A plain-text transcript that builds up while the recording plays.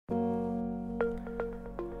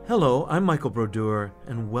Hello, I'm Michael Brodeur,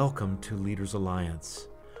 and welcome to Leaders Alliance.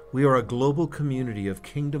 We are a global community of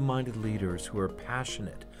kingdom-minded leaders who are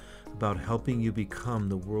passionate about helping you become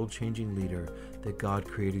the world-changing leader that God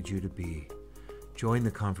created you to be. Join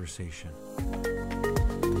the conversation.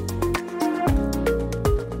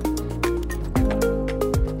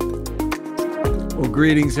 Well,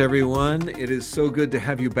 greetings, everyone. It is so good to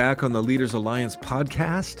have you back on the Leaders Alliance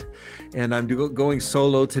podcast. And I'm going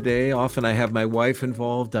solo today. Often I have my wife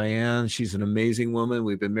involved, Diane. She's an amazing woman.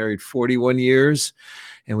 We've been married 41 years,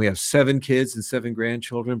 and we have 7 kids and 7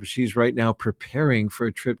 grandchildren. But she's right now preparing for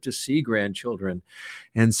a trip to see grandchildren.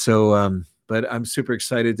 And so, but I'm super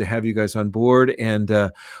excited to have you guys on board.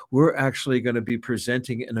 And we're actually going to be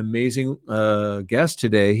presenting an amazing guest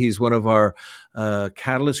today. He's one of our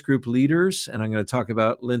Catalyst Group leaders, and I'm going to talk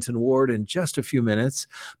about Linton Ward in just a few minutes.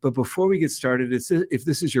 But before we get started, if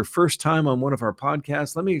this is your first time on one of our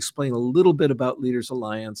podcasts, let me explain a little bit about Leaders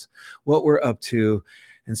Alliance, what we're up to,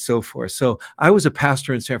 and so forth. So I was a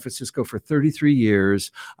pastor in San Francisco for 33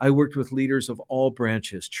 years. I worked with leaders of all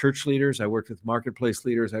branches, church leaders. I worked with marketplace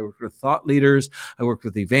leaders. I worked with thought leaders. I worked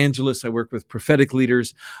with evangelists. I worked with prophetic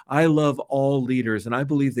leaders. I love all leaders. And I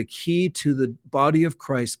believe the key to the body of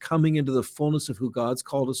Christ coming into the fullness of who God's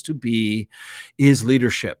called us to be is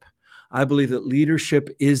leadership. I believe that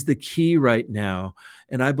leadership is the key right now.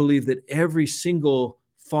 And I believe that every single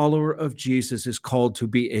follower of Jesus is called to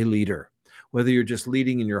be a leader. Whether you're just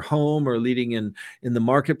leading in your home or leading in the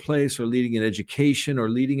marketplace or leading in education or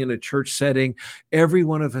leading in a church setting, every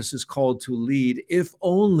one of us is called to lead, if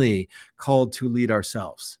only called to lead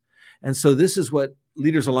ourselves. And so this is what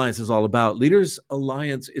Leaders Alliance is all about. Leaders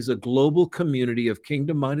Alliance is a global community of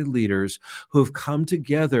kingdom-minded leaders who have come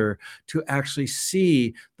together to actually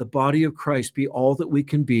see the body of Christ be all that we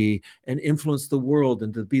can be and influence the world,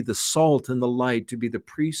 and to be the salt and the light, to be the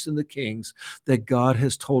priests and the kings that God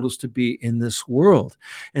has told us to be in this world.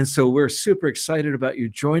 And so we're super excited about you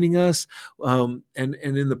joining us. And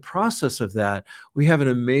in the process of that, we have an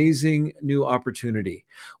amazing new opportunity.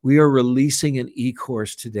 We are releasing an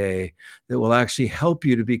e-course today that will actually help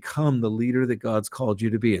you to become the leader that God's called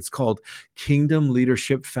you to be. It's called Kingdom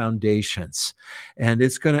Leadership Foundations. And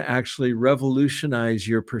it's going to actually revolutionize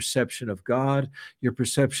your perception of God, your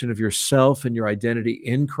perception of yourself and your identity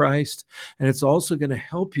in Christ. And it's also going to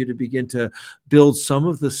help you to begin to build some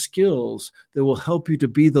of the skills that will help you to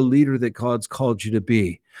be the leader that God's called you to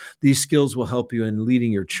be. These skills will help you in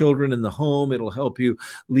leading your children in the home. It'll help you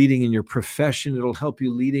leading in your profession. It'll help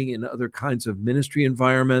you leading in other kinds of ministry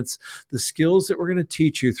environments. The skills that we're going to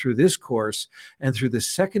teach you through this course and through the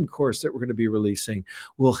second course that we're going to be releasing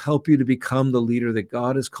will help you to become the leader that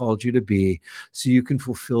God has called you to be, so you can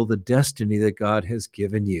fulfill the destiny that God has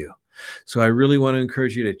given you. So I really want to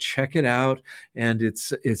encourage you to check it out. And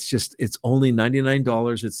it's only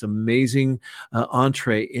 $99. It's amazing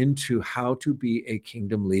entree into how to be a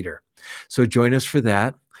kingdom leader. So join us for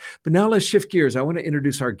that. But now let's shift gears. I want to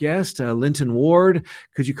introduce our guest, Linton Ward.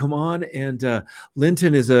 Could you come on? And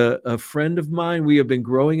Linton is a friend of mine. We have been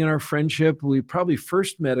growing in our friendship. We probably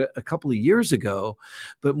first met a couple of years ago,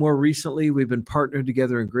 but more recently we've been partnered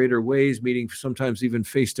together in greater ways, meeting sometimes even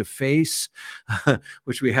face-to-face,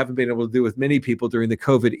 which we haven't been able to do with many people during the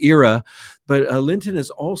COVID era. But Linton has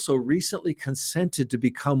also recently consented to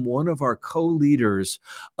become one of our co-leaders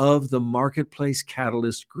of the Marketplace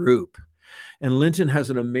Catalyst Group. And Linton has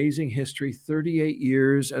an amazing history, 38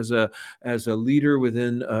 years as a leader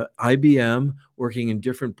within IBM, working in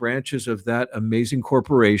different branches of that amazing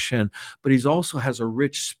corporation. But he also has a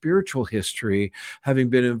rich spiritual history, having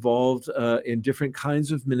been involved in different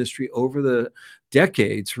kinds of ministry over the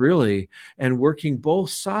decades, really, and working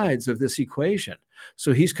both sides of this equation.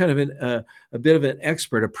 So he's kind of a bit of an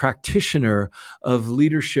expert, a practitioner of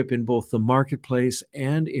leadership in both the marketplace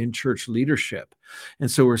and in church leadership.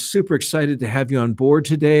 And so we're super excited to have you on board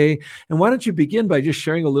today. And why don't you begin by just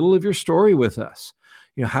sharing a little of your story with us?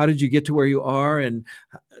 You know, how did you get to where you are? And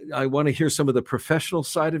I want to hear some of the professional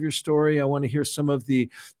side of your story. I want to hear some of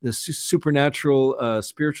the supernatural,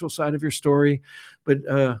 spiritual side of your story. But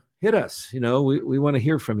hit us. You know, we want to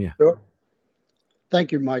hear from you. Sure.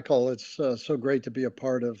 Thank you, Michael. It's so great to be a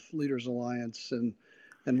part of Leaders Alliance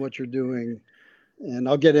and what you're doing. And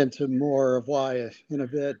I'll get into more of why in a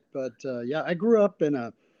bit. But yeah, I grew up in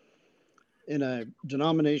a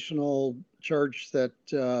denominational church that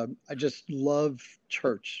I just love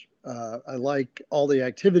church. I like all the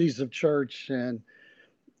activities of church. And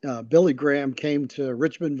Billy Graham came to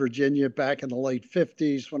Richmond, Virginia back in the late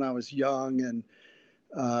 50s when I was young. And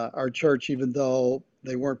our church, even though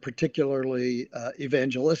they weren't particularly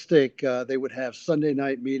evangelistic, they would have Sunday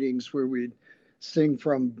night meetings where we'd sing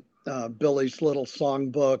from Billy's Little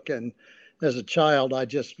Songbook, and as a child, I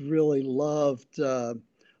just really loved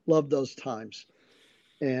those times.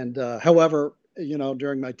 And however,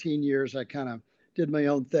 during my teen years, I kind of did my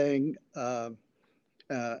own thing.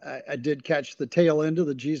 I did catch the tail end of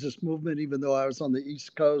the Jesus movement, even though I was on the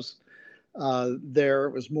East Coast. There,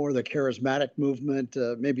 it was more the charismatic movement,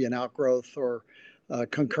 maybe an outgrowth or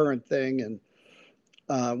concurrent thing.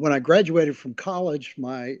 And when I graduated from college,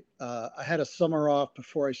 I had a summer off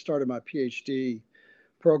before I started my PhD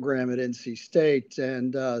program at NC State.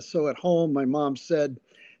 And so at home, my mom said,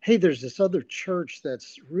 "Hey, there's this other church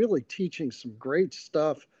that's really teaching some great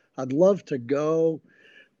stuff. I'd love to go,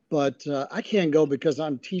 but I can't go because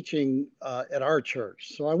I'm teaching at our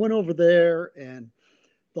church." So I went over there, and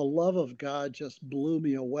the love of God just blew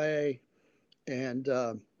me away. And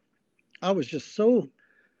I was just so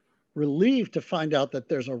relieved to find out that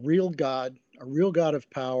there's a real God of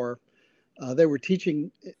power. They were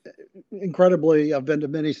teaching incredibly. I've been to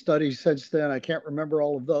many studies since then. I can't remember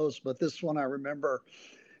all of those, but this one I remember.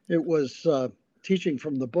 It was teaching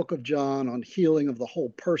from the book of John on healing of the whole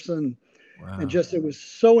person. And Wow. just it was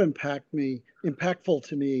so impactful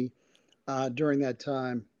to me during that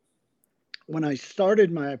time. When I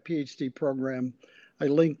started my PhD program, I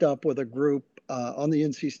linked up with a group on the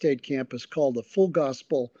NC State campus called the Full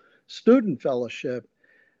Gospel Student Fellowship,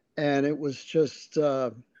 and it was just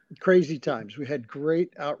crazy times. We had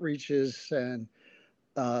great outreaches and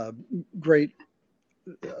uh, great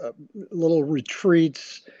little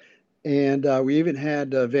retreats, and we even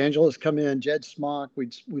had evangelists come in. Jed Smock, we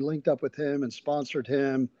linked up with him and sponsored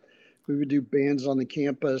him. We would do bands on the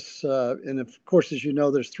campus, and of course, as you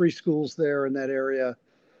know, there's three schools there in that area.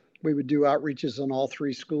 We would do outreaches on all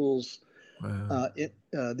three schools, Wow.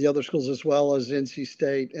 the other schools as well as NC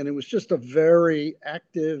State, and it was just a very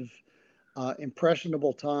active,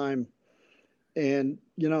 impressionable time. And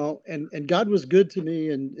and God was good to me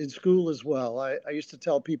in school as well. I used to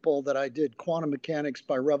tell people that I did quantum mechanics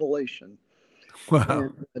by revelation, Wow.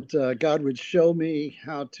 and that God would show me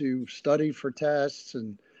how to study for tests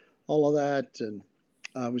and all of that. And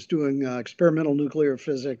I was doing experimental nuclear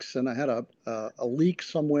physics, and I had a leak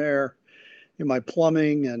somewhere in my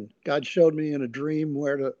plumbing, and God showed me in a dream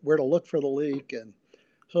where to look for the leak. And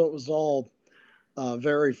so it was all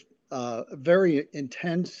very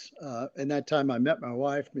intense. In that time, I met my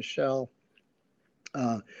wife, Michelle.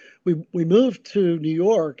 Uh, we moved to New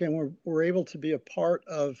York, and we're able to be a part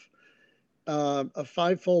of a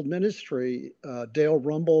fivefold ministry. Dale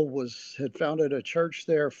Rumble had founded a church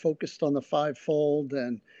there focused on the fivefold,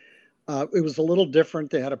 and it was a little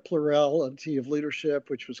different. They had a plurality of leadership,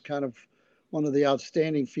 which was kind of one of the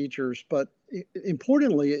outstanding features. But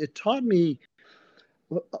importantly, it taught me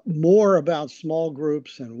more about small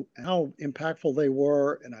groups and how impactful they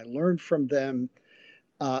were, and I learned from them.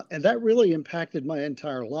 And that really impacted my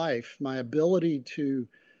entire life. My ability to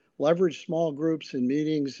leverage small groups and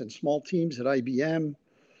meetings and small teams at IBM.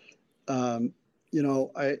 Um,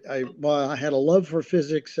 while I had a love for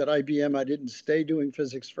physics at IBM, I didn't stay doing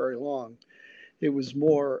physics very long. It was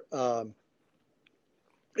more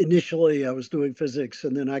initially I was doing physics,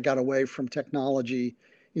 and then I got away from technology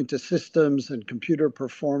into systems and computer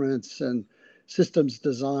performance and systems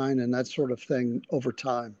design and that sort of thing over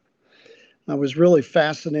time. I was really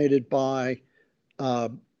fascinated by uh,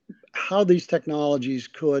 how these technologies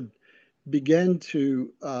could begin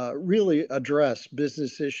to really address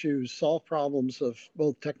business issues, solve problems of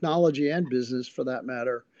both technology and business, for that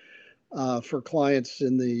matter, for clients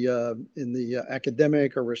in the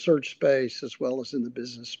academic or research space as well as in the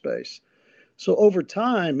business space. So over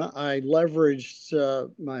time, I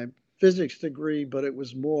leveraged my physics degree, but it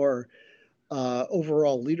was more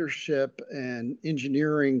overall leadership and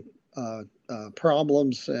engineering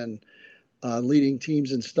problems and leading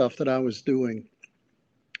teams and stuff that I was doing.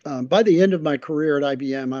 By the end of my career at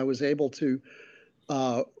IBM, I was able to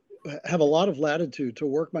uh, have a lot of latitude to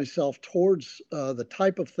work myself towards the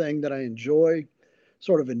type of thing that I enjoy,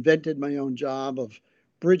 sort of invented my own job of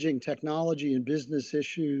bridging technology and business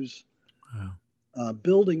issues, Wow.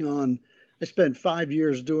 building on. I spent 5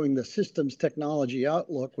 years doing the systems technology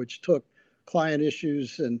outlook, which took client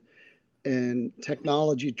issues and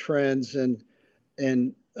technology trends and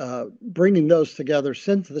bringing those together,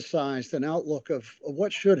 synthesized an outlook of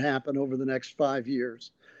what should happen over the next 5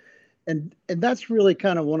 years. And that's really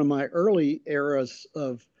kind of one of my early eras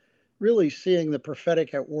of really seeing the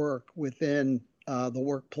prophetic at work within the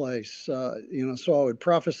workplace. So I would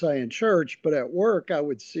prophesy in church, but at work I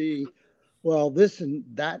would see, well, this and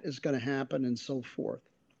that is going to happen, and so forth.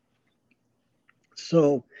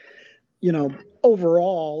 So,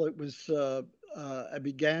 overall, it was I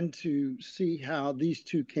began to see how these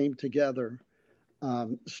two came together,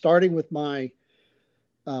 starting with my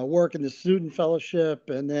work in the student fellowship,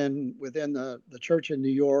 and then within the church in New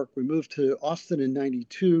York. We moved to Austin in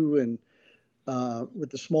 '92, and with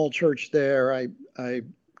the small church there, I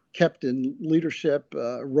kept in leadership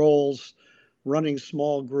roles, running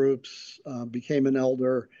small groups, became an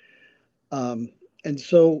elder. Um, and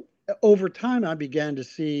so over time, I began to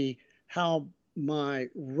see how my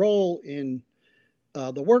role in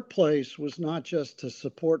the workplace was not just to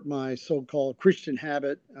support my so-called Christian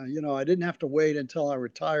habit. I didn't have to wait until I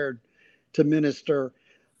retired to minister,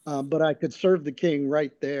 but I could serve the King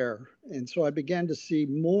right there. And so I began to see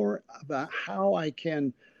more about how I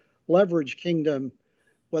can leverage kingdom,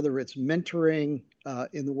 whether it's mentoring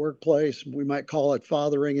in the workplace, we might call it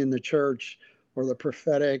fathering in the church, or the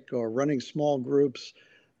prophetic, or running small groups.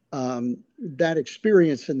 That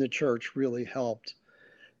experience in the church really helped.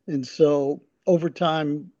 And so over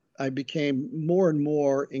time, I became more and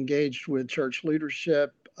more engaged with church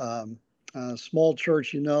leadership. Small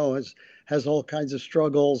church, has all kinds of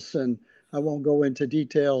struggles, and I won't go into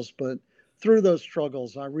details, but through those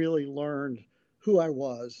struggles, I really learned who I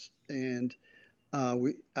was. And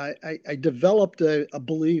I developed a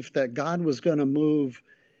belief that God was going to move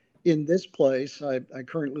in this place. I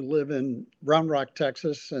currently live in Round Rock,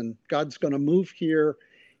 Texas, and God's going to move here.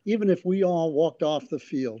 Even if we all walked off the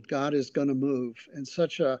field, God is going to move, and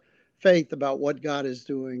such a faith about what God is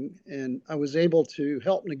doing. And I was able to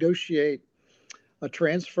help negotiate a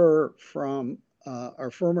transfer from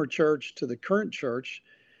our former church to the current church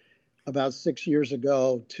about 6 years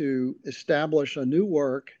ago to establish a new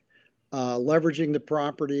work, leveraging the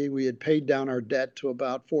property. We had paid down our debt to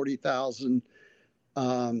about 40,000.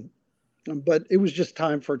 Um, but it was just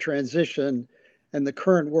time for transition. And the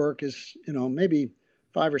current work is, maybe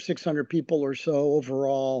 500 or 600 people or so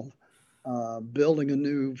overall, building a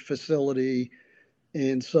new facility.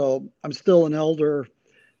 And so I'm still an elder.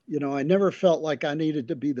 I never felt like I needed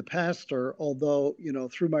to be the pastor, although,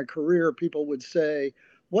 through my career, people would say,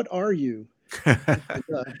 "What are you?" And,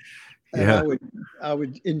 and Yeah. I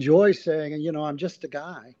would enjoy saying, I'm just a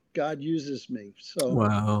guy. God uses me. So,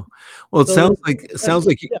 Wow. Well, it so sounds the, like that's,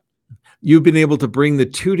 yeah, you've been able to bring the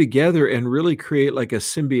two together and really create like a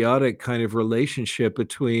symbiotic kind of relationship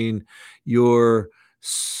between your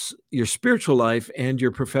your spiritual life and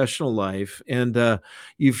your professional life. And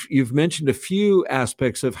you've mentioned a few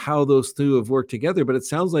aspects of how those two have worked together, but it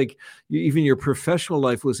sounds like even your professional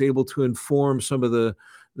life was able to inform some of the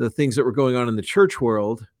things that were going on in the church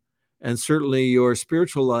world, and certainly your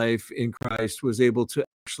spiritual life in Christ was able to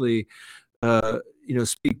actually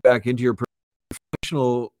speak back into your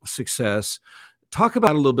professional success. Talk about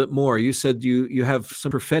it a little bit more. You said you have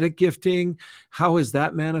some prophetic gifting. How has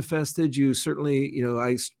that manifested? You certainly,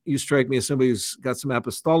 you strike me as somebody who's got some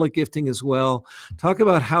apostolic gifting as well. Talk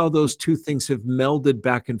about how those two things have melded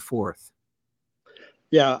back and forth.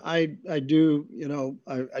 yeah, I do.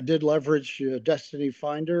 I did leverage Destiny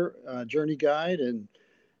Finder Journey Guide, and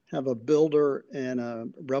have a builder and a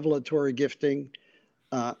revelatory gifting.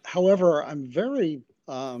 However, I'm very,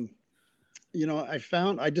 I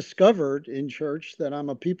discovered in church that I'm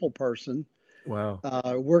a people person. Wow.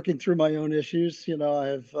 Working through my own issues,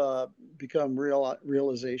 I've become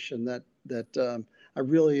realization that I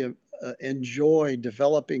really enjoy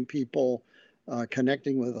developing people,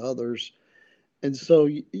 connecting with others. And so,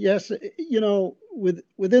 yes,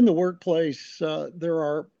 within the workplace, there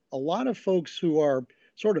are a lot of folks who are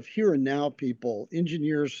sort of here and now people.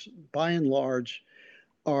 Engineers, by and large,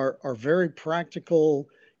 are very practical.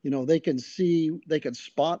 They can see, they can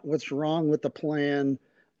spot what's wrong with the plan.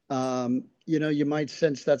 You might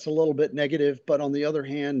sense that's a little bit negative, but on the other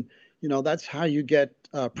hand, that's how you get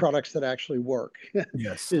products that actually work.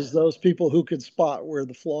 Yes. Is those people who can spot where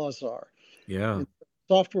the flaws are. Yeah. And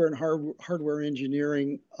software and hardware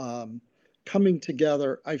engineering coming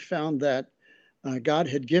together, I found that God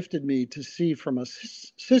had gifted me to see from a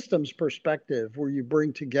systems perspective, where you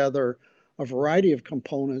bring together a variety of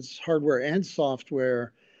components, hardware and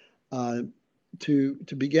software, uh, to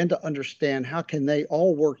begin to understand how can they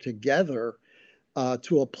all work together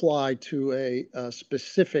to apply to a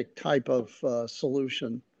specific type of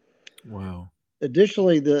solution. Wow.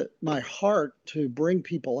 Additionally, my heart to bring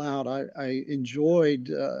people out, I enjoyed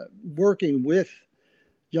working with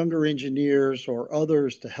younger engineers or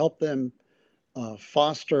others to help them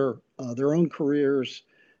foster their own careers,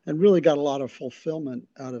 and really got a lot of fulfillment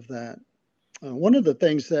out of that. One of the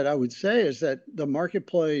things that I would say is that the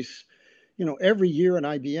marketplace, every year in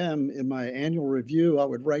IBM, in my annual review, I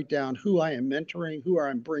would write down who I am mentoring, who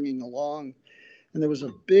I'm bringing along. And there was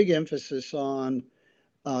a big emphasis on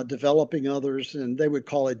developing others, and they would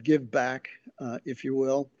call it give back, if you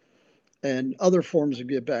will, and other forms of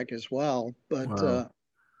give back as well. But Wow.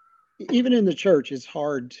 even in the church, it's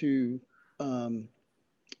hard to, um,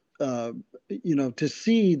 uh, to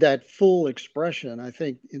see that full expression. I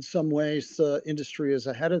think in some ways the industry is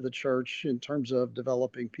ahead of the church in terms of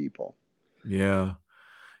developing people. Yeah.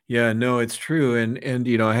 Yeah, no, it's true. And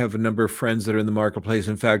I have a number of friends that are in the marketplace.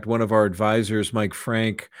 In fact, one of our advisors, Mike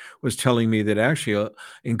Frank, was telling me that actually a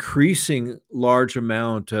increasing large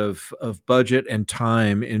amount of budget and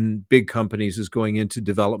time in big companies is going into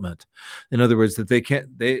development. In other words,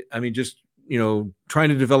 that I mean, just, trying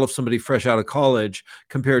to develop somebody fresh out of college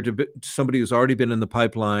compared to somebody who's already been in the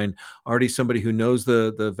pipeline, already somebody who knows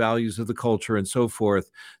the values of the culture and so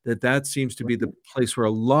forth, that seems to be the place where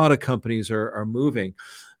a lot of companies are moving.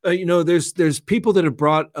 There's people that have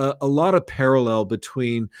brought a lot of parallel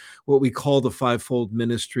between what we call the fivefold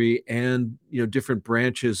ministry and different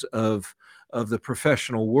branches of the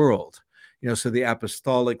professional world. So the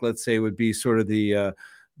apostolic, let's say, would be sort of the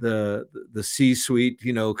C-suite,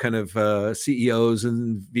 kind of CEOs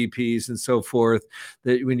and VPs and so forth.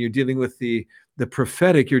 That when you're dealing with the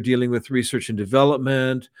prophetic, you're dealing with research and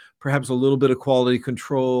development, perhaps a little bit of quality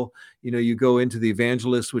control. You go into the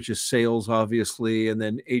evangelist, which is sales, obviously, and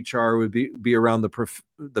then HR would be around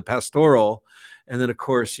the pastoral, and then of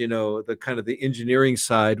course, the kind of the engineering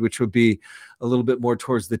side, which would be a little bit more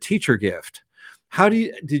towards the teacher gift.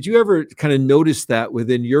 Did you ever kind of notice that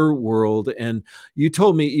within your world? And you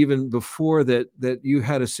told me even before that you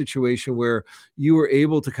had a situation where you were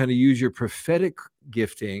able to kind of use your prophetic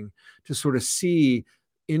gifting to sort of see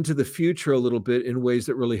into the future a little bit in ways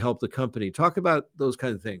that really help the company. Talk about those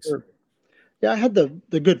kind of things. Sure. Yeah, I had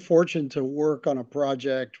the good fortune to work on a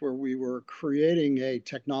project where we were creating a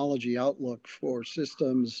technology outlook for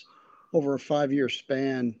systems over a 5-year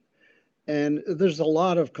span. And there's a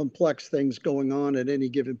lot of complex things going on at any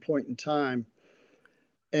given point in time.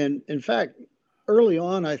 And in fact, early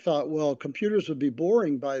on, I thought, well, computers would be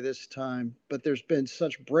boring by this time, but there's been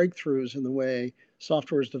such breakthroughs in the way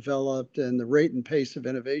software is developed and the rate and pace of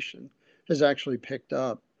innovation has actually picked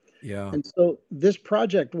up. Yeah. And so this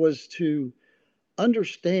project was to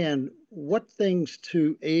understand what things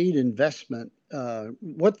to aid investment,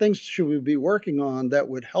 what things should we be working on that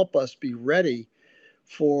would help us be ready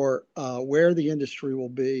for where the industry will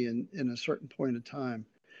be in a certain point of time.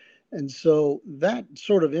 And so that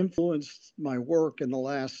sort of influenced my work in the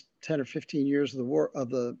last 10 or 15 years of the work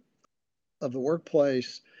of the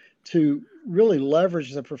workplace to really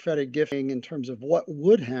leverage the prophetic gifting in terms of what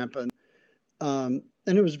would happen. And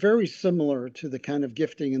it was very similar to the kind of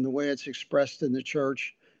gifting and the way it's expressed in the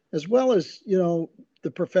church, as well as,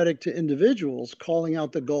 the prophetic to individuals, calling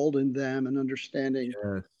out the gold in them and understanding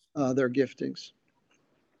Yes. their giftings.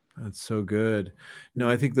 That's so good. No,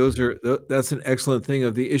 I think that's an excellent thing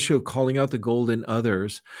of the issue of calling out the gold in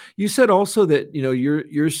others. You said also that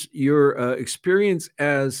your experience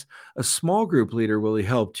as a small group leader really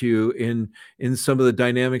helped you in some of the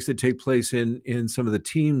dynamics that take place in some of the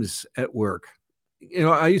teams at work.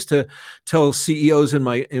 I used to tell CEOs in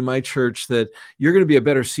my church that you're going to be a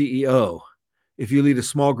better CEO if you lead a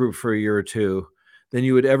small group for a year or two than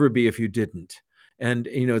you would ever be if you didn't. And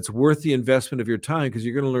it's worth the investment of your time because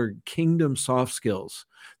you're going to learn kingdom soft skills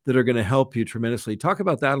that are going to help you tremendously. Talk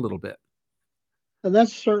about that a little bit. And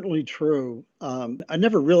that's certainly true. I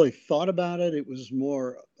never really thought about it. It was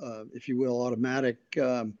more, if you will, automatic.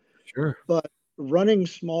 Sure. But running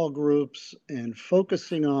small groups and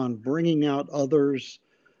focusing on bringing out others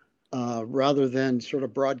rather than sort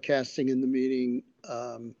of broadcasting in the meeting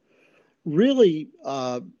really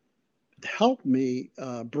helped me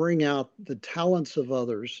bring out the talents of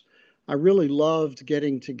others. I really loved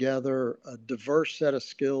getting together a diverse set of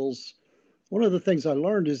skills. One of the things I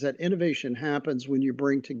learned is that innovation happens when you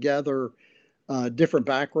bring together different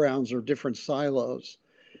backgrounds or different silos.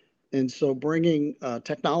 And so bringing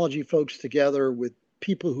technology folks together with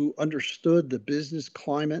people who understood the business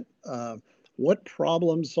climate, what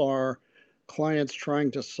problems are clients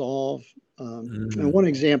trying to solve. And Mm, one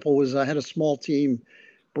example was I had a small team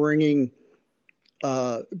bringing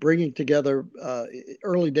bringing together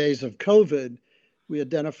early days of COVID. We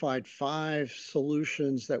identified 5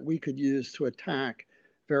 solutions that we could use to attack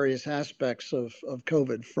various aspects of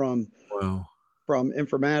COVID, wow. from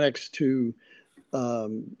informatics to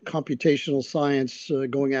computational science,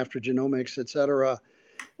 going after genomics, et cetera.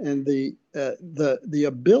 And the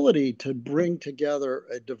ability to bring together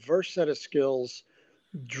a diverse set of skills,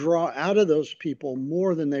 draw out of those people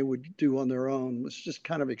more than they would do on their own, was just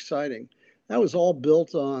kind of exciting. That was all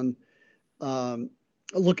built on um,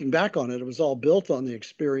 looking back on it, it was all built on the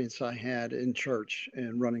experience I had in church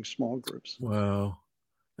and running small groups. Wow.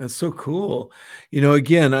 That's so cool.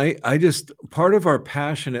 Again, I just part of our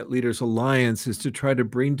passion at Leaders Alliance is to try to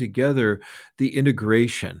bring together the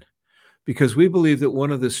integration because we believe that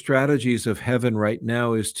one of the strategies of heaven right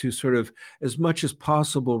now is to sort of, as much as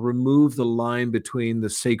possible, remove the line between the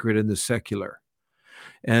sacred and the secular.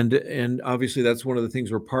 And obviously that's one of the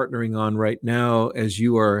things we're partnering on right now as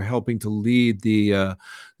you are helping to lead the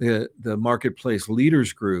marketplace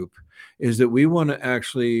leaders group, is that we want to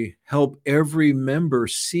actually help every member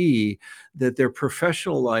see that their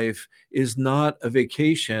professional life is not a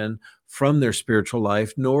vacation from their spiritual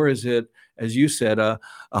life, nor is it, as you said, a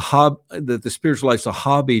hob that the spiritual life's a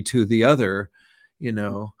hobby to the other,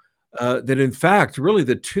 that in fact really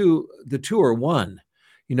the two are one.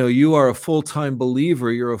 You are a full-time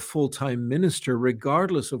believer, you're a full-time minister,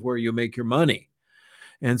 regardless of where you make your money.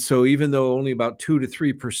 And so even though only about 2 to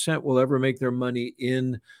 3% will ever make their money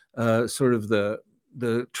in sort of the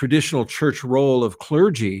traditional church role of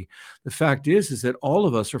clergy, the fact is that all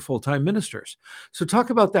of us are full-time ministers. So talk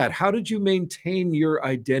about that. How did you maintain your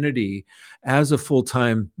identity as a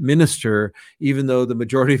full-time minister, even though the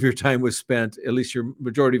majority of your time was spent, at least your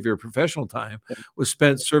majority of your professional time, was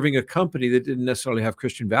spent serving a company that didn't necessarily have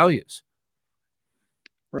Christian values?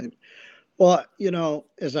 Right. Well,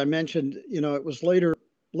 as I mentioned, it was later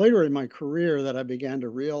in my career that I began to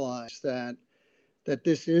realize that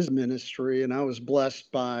this is ministry, and I was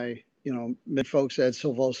blessed by many folks, Ed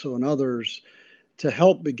Silvoso and others, to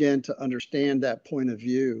help begin to understand that point of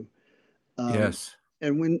view. Um, Yes.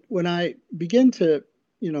 and when I begin to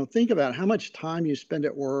think about how much time you spend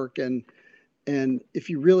at work, and if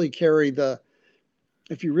you really carry the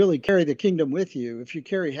kingdom with you, if you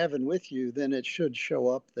carry heaven with you, then it should show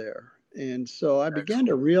up there. And so I began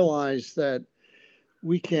to Excellent. realize that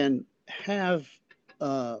we can have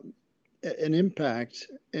uh, an impact.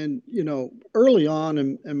 And early on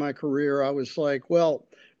in my career, I was like, well,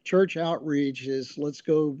 church outreach is, let's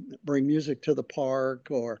go bring music to the park,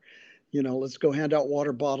 or let's go hand out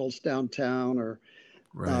water bottles downtown, or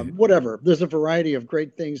Right. whatever. There's a variety of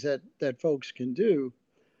great things that folks can do.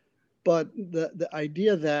 But the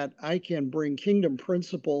idea that I can bring kingdom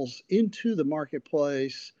principles into the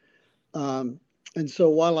marketplace, um, and so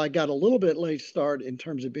while I got a little bit late start in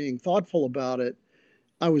terms of being thoughtful about it,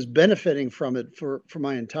 I was benefiting from it for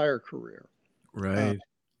my entire career. Uh, Right.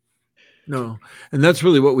 No, and that's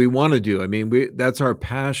really what we want to do. I mean, that's our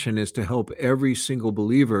passion, is to help every single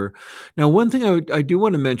believer. Now, one thing I do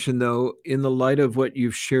want to mention, though, in the light of what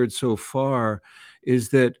you've shared so far, is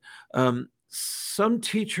that some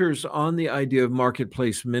teachers on the idea of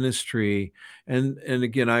marketplace ministry, and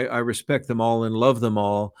again, I respect them all and love them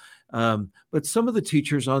all, but some of the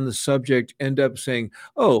teachers on the subject end up saying,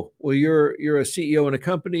 "Oh, well, you're a CEO in a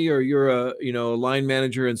company, or you're a line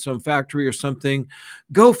manager in some factory or something.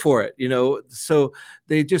 Go for it." So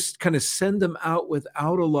they just kind of send them out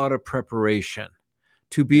without a lot of preparation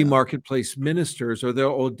to be yeah, marketplace ministers, or they'll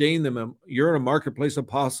ordain them, you're a marketplace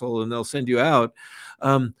apostle, and they'll send you out.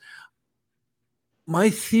 um, my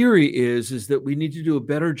theory is that we need to do a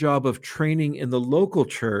better job of training in the local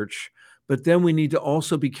church, but then we need to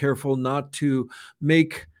also be careful not to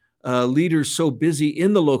make leaders so busy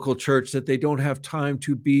in the local church that they don't have time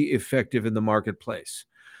to be effective in the marketplace.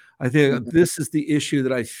 I think mhm, this is the issue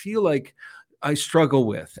that I feel like I struggle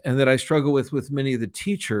with, and that I struggle with many of the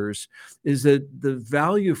teachers, is that the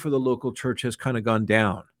value for the local church has kind of gone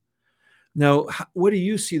down. Now, what do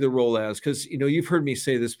you see the role as? Because you've heard me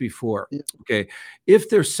say this before. yeah, Okay, if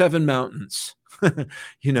there's seven mountains,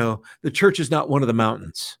 the church is not one of the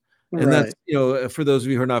mountains. And that's, right, for those of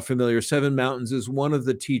you who are not familiar, Seven Mountains is one of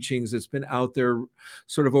the teachings that's been out there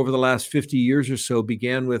sort of over the last 50 years or so.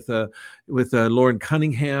 Began with Lauren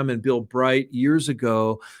Cunningham and Bill Bright years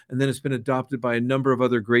ago, and then it's been adopted by a number of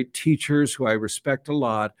other great teachers who I respect a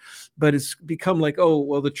lot. But it's become like, oh,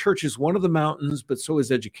 well, the church is one of the mountains, but so is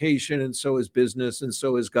education, and so is business, and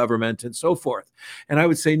so is government, and so forth. And I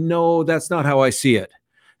would say, no, that's not how I see it.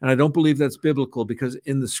 And I don't believe that's biblical, because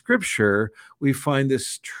in the scripture, we find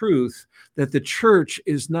this truth that the church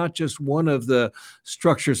is not just one of the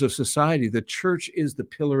structures of society. The church is the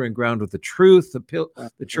pillar and ground of the truth. The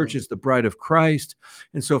church absolutely, is the bride of Christ.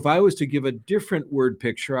 And so if I was to give a different word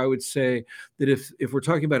picture, I would say that if we're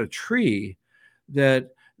talking about a tree, that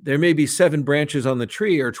there may be seven branches on the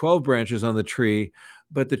tree or 12 branches on the tree,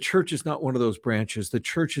 but the church is not one of those branches. The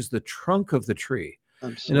church is the trunk of the tree. In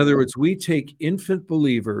other Absolutely. words, we take infant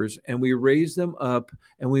believers and we raise them up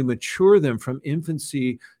and we mature them from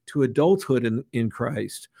infancy to adulthood in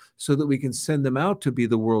Christ so that we can send them out to be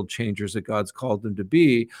the world changers that God's called them to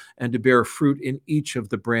be and to bear fruit in each of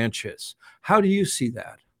the branches. How do you see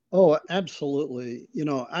that? Oh, absolutely.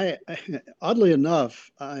 I oddly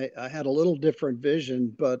enough, I had a little different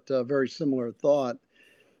vision, but very similar thought.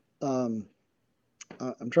 Um,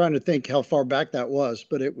 I'm trying to think how far back that was,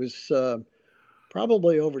 but it was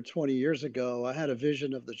probably over 20 years ago. I had a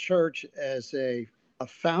vision of the church as a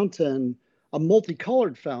fountain, a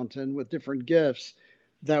multicolored fountain with different gifts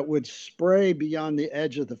that would spray beyond the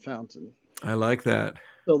edge of the fountain. I like that.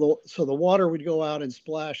 So the water would go out and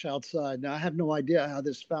splash outside. Now I have no idea how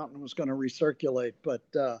this fountain was going to recirculate, but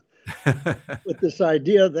with this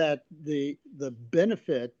idea that the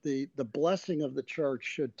benefit, the blessing of the church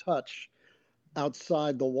should touch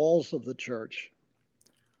outside the walls of the church,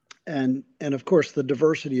 and of course the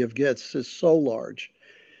diversity of gifts is so large,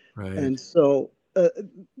 Right. and so.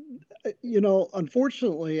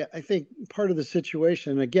 Unfortunately, I think part of the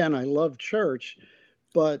situation, again, I love church,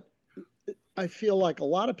 but I feel like a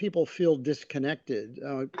lot of people feel disconnected.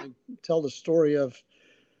 I tell the story of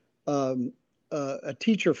um, a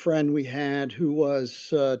teacher friend we had who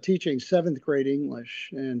was teaching seventh grade English,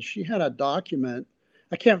 and she had a document.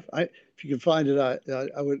 I can't, if you can find it,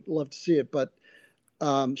 I would love to see it. But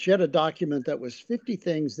she had a document that was 50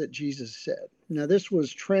 things that Jesus said. Now, this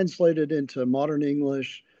was translated into modern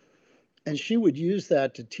English, and she would use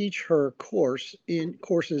that to teach her courses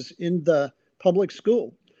in the public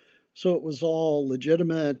school. So it was all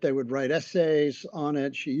legitimate. They would write essays on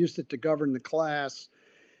it. She used it to govern the class.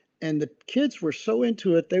 And the kids were so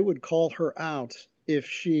into it, they would call her out if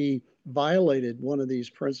she violated one of these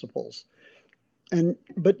principles.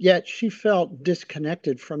 But yet she felt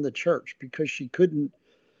disconnected from the church because she didn't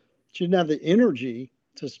have the energy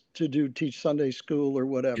to teach Sunday school or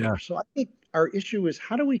Yeah. whatever. So I think our issue is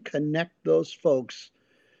how do we connect those folks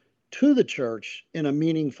to the church in a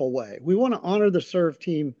meaningful way? We want to honor the serve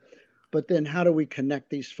team, but then how do we connect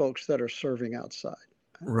these folks that are serving outside?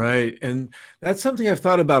 Right. And that's something I've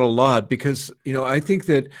thought about a lot because, I think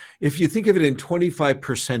that if you think of it in 25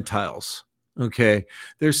 percentiles, okay,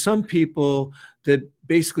 there's some people that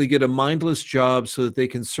basically get a mindless job so that they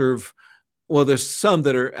can serve. Well, there's some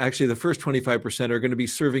that are actually the first 25% are going to be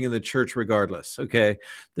serving in the church regardless. Okay.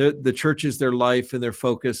 The church is their life and their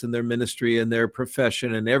focus and their ministry and their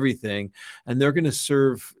profession and everything. And they're going to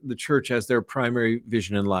serve the church as their primary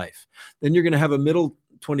vision in life. Then you're going to have a middle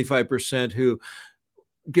 25% who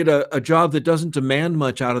get a job that doesn't demand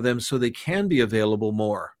much out of them so they can be available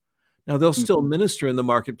more. Now, they'll still Mhm. minister in the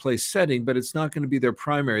marketplace setting, but it's not going to be their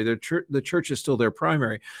primary. The church is still their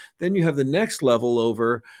primary. Then you have the next level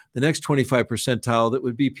over, the next 25 percentile, that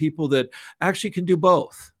would be people that actually can do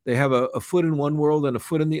both. They have a foot in one world and a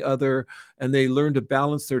foot in the other, and they learn to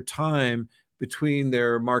balance their time between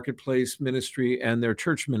their marketplace ministry and their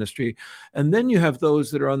church ministry. And then you have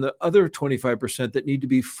those that are on the other 25% that need to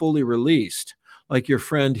be fully released, like your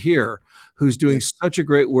friend here, who's Yeah. doing such a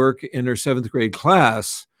great work in her seventh grade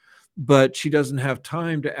class, but she doesn't have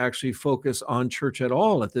time to actually focus on church at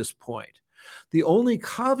all at this point. The only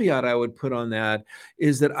caveat I would put on that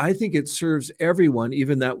is that I think it serves everyone,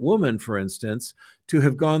 even that woman, for instance, to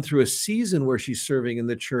have gone through a season where she's serving in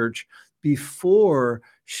the church before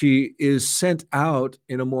she is sent out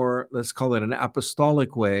in a more, let's call it an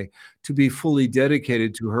apostolic way, to be fully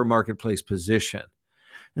dedicated to her marketplace position.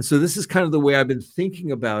 And so this is kind of the way I've been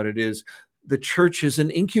thinking about it is the church is an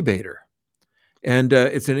incubator. And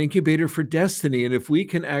it's an incubator for destiny. And if we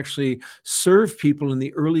can actually serve people in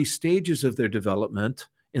the early stages of their development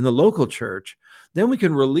in the local church, then we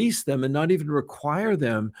can release them and not even require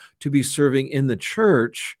them to be serving in the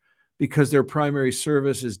church because their primary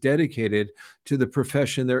service is dedicated to the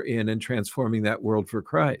profession they're in and transforming that world for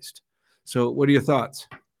Christ. So, what are your thoughts?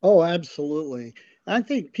 Oh, absolutely. I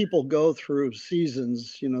think people go through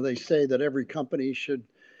seasons. They say that every company should,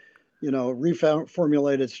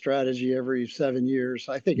 reformulate its strategy every 7 years.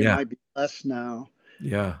 I think it Yeah, might be less now,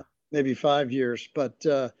 yeah, maybe 5 years, but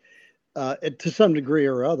to some degree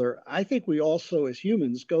or other. I think we also, as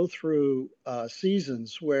humans, go through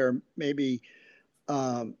seasons where maybe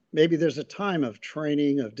there's a time of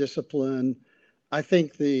training, of discipline. I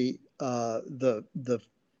think the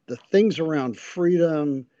things around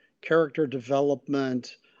freedom, character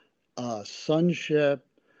development, sonship,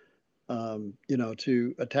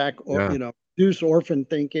 to attack or yeah, reduce orphan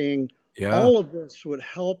thinking. yeah. All of this would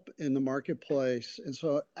help in the marketplace, and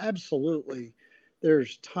so absolutely,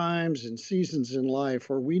 there's times and seasons in life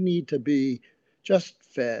where we need to be just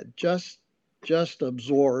fed, just just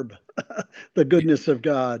absorb the goodness of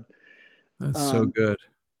God. That's so Um, good.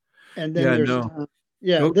 and then Yeah, there's no, time,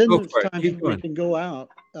 yeah, go then go there's for it. times Keep when we going. can go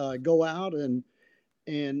out and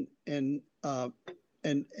and uh,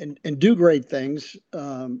 and do great things.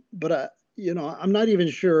 But I'm not even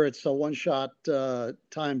sure it's a one shot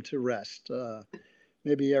time to rest.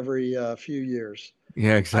 Maybe every few years.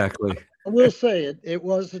 Yeah, I, exactly. I will say it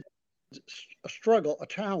was a struggle, a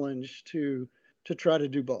challenge to try to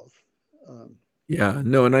do both. Um, Yeah,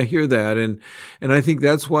 no, and I hear that, and I think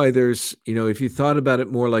that's why there's, if you thought about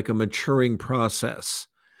it more like a maturing process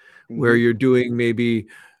where mhm. you're doing maybe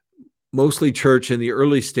mostly church in the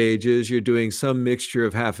early stages, you're doing some mixture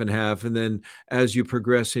of half and half, and then as you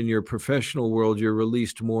progress in your professional world, you're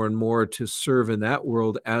released more and more to serve in that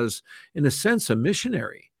world as, in a sense, a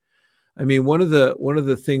missionary. I mean, one of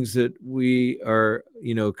the things that we are,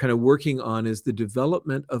 kind of working on is the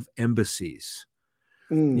development of embassies.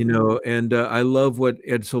 Mm, And I love what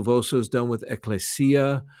Ed Silvoso has done with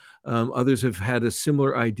Ecclesia. Others have had a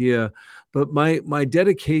similar idea, but my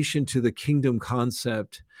dedication to the kingdom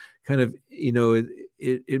concept kind of,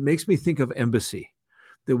 it makes me think of embassy,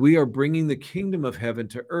 that we are bringing the kingdom of heaven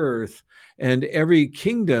to earth, and every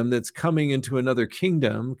kingdom that's coming into another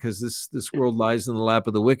kingdom, because this world lies in the lap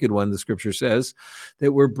of the wicked one, the scripture says,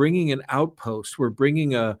 that we're bringing an outpost, we're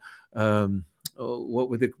bringing what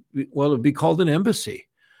would it, well, it'd be called an embassy,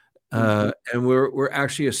 mhm. and we're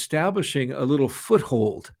actually establishing a little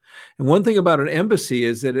foothold. And one thing about an embassy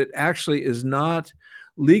is that it actually is not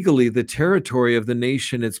legally the territory of the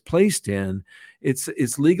nation it's placed in.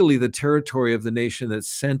 It's legally the territory of the nation that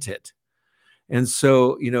sent it. And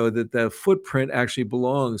so, that the footprint actually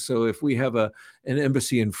belongs. So if we have an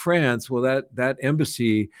embassy in France, well, that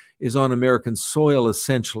embassy is on American soil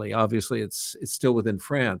essentially. Obviously, it's still within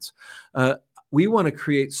France. Uh, we want to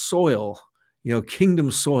create soil,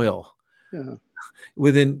 kingdom soil Yeah.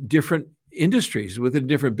 within different industries, within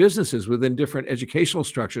different businesses, within different educational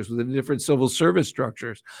structures, within different civil service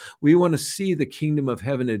structures. We want to see the kingdom of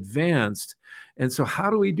heaven advanced. And so, how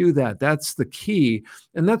do we do that? That's the key.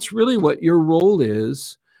 And that's really what your role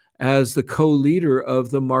is as the co leader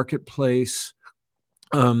of the marketplace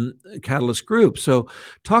Catalyst Group. So,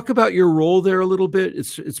 talk about your role there a little bit.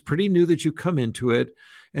 It's pretty new that you come into it,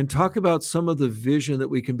 and talk about some of the vision that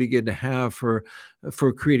we can begin to have for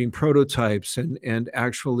creating prototypes and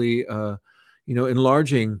actually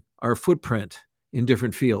enlarging our footprint in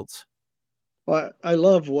different fields. Well, I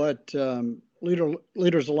love what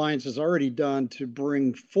Leaders Alliance has already done to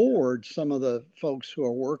bring forward some of the folks who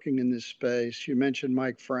are working in this space. You mentioned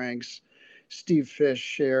Mike Franks, Steve Fish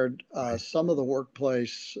shared Right. some of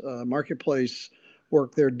the marketplace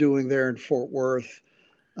work they're doing there in Fort Worth.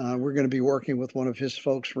 We're going to be working with one of his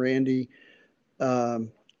folks, Randy,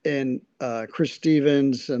 um, and Chris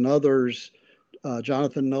Stevens and others,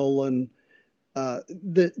 Jonathan Nolan.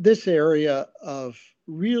 This area of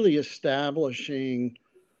really establishing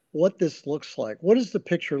what this looks like. What does the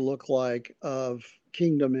picture look like of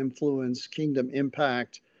kingdom influence, kingdom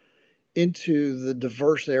impact into the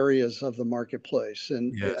diverse areas of the marketplace?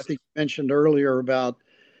 And I Yes. think you mentioned earlier about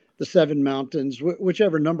the seven mountains,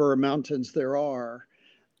 whichever number of mountains there are.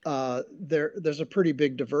 There's a pretty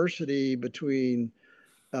big diversity between,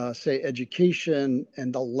 say, education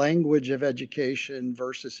and the language of education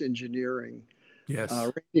versus engineering. Yes.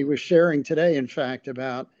 Randy was sharing today, in fact,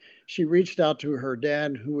 about she reached out to her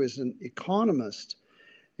dad, who is an economist,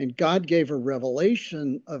 and God gave her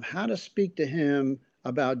revelation of how to speak to him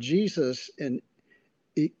about Jesus in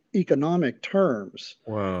economic terms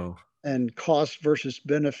Wow. and cost versus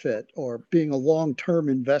benefit, or being a long term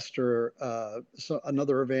investor, so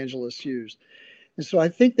another evangelist used. And so I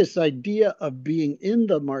think this idea of being in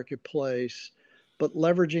the marketplace, but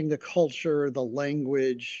leveraging the culture, the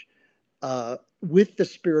language, with the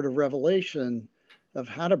spirit of revelation of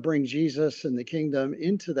how to bring Jesus and the kingdom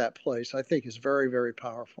into that place, I think is very, very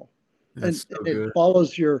powerful. And That's so it good.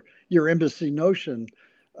 follows your embassy notion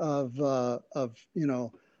of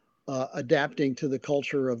adapting to the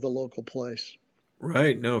culture of the local place.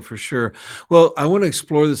 Right. No, for sure. Well, I want to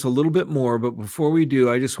explore this a little bit more, but before we do,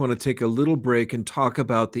 I just want to take a little break and talk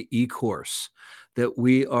about the e-course that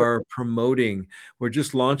we are promoting. We're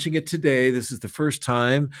just launching it today. This is the first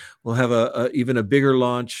time. We'll have even a bigger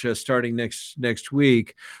launch starting next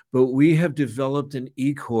week, but we have developed an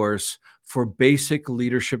e-course for basic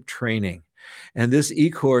leadership training. And this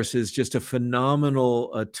e-course is just a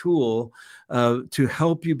phenomenal tool to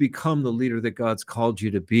help you become the leader that God's called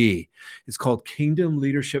you to be. It's called Kingdom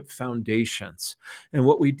Leadership Foundations. And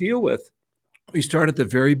what we deal with, we start at the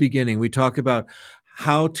very beginning. We talk about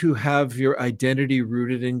how to have your identity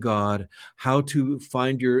rooted in God, how to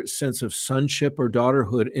find your sense of sonship or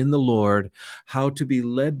daughterhood in the Lord, how to be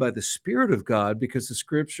led by the Spirit of God, because the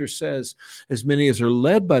scripture says, as many as are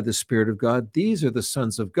led by the Spirit of God, these are the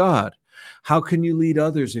sons of God. How can you lead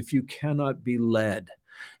others if you cannot be led?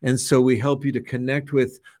 And so we help you to connect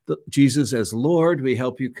with Jesus as Lord. We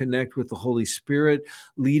help you connect with the Holy Spirit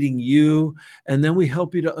leading you. And then we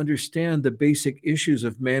help you to understand the basic issues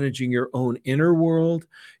of managing your own inner world,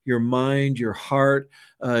 your mind, your heart,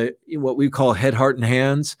 what we call head, heart, and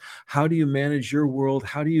hands. How do you manage your world?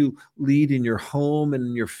 How do you lead in your home and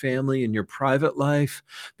in your family and your private life?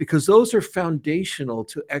 Because those are foundational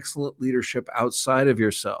to excellent leadership outside of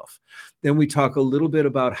yourself. Then we talk a little bit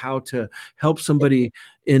about how to help somebody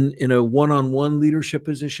in a one-on-one leadership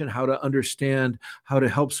position, how to understand how to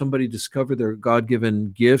help somebody discover their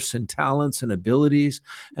God-given gifts and talents and abilities,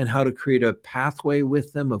 and how to create a pathway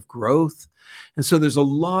with them of growth. And so there's a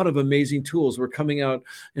lot of amazing tools. We're coming out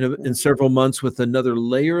in several months with another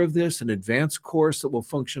layer of this, an advanced course that will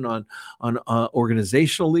function on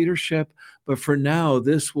organizational leadership. But for now,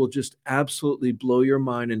 this will just absolutely blow your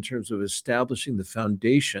mind in terms of establishing the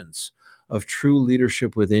foundations of true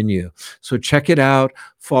leadership within you. So check it out.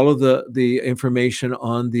 Follow the information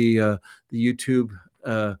on the YouTube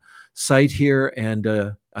site here,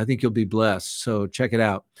 and I think you'll be blessed. So check it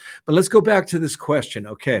out. But let's go back to this question.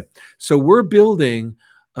 Okay, so we're building,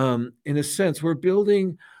 in a sense, we're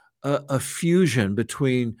building a fusion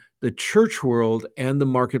between the church world and the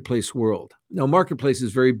marketplace world. Now, marketplace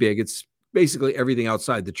is very big. It's basically everything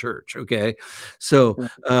outside the church. Okay, so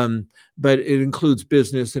but it includes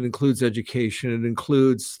business, it includes education, it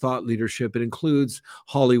includes thought leadership, it includes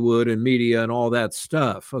Hollywood and media and all that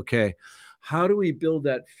stuff. Okay, how do we build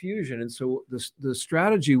that fusion? And so the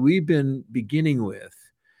strategy we've been beginning with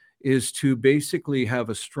is to basically have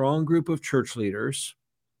a strong group of church leaders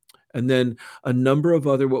and then a number of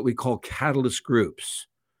other what we call catalyst groups.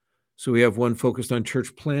 So we have one focused on church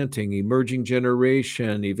planting, emerging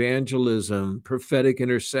generation, evangelism, prophetic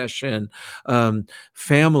intercession,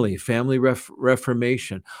 family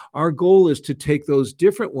reformation. Our goal is to take those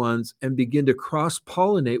different ones and begin to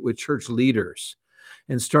cross-pollinate with church leaders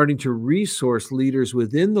and starting to resource leaders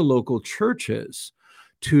within the local churches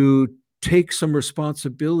to take some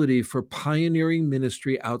responsibility for pioneering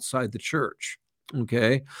ministry outside the church.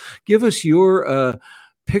 Okay, give us your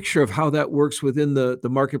picture of how that works within the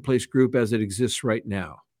marketplace group as it exists right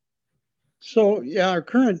now. So, yeah, our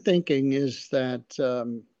current thinking is that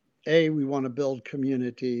we want to build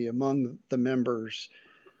community among the members.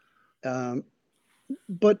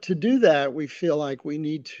 But to do that, we feel like we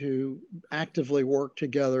need to actively work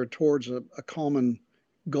together towards a common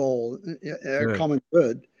goal, a Good. common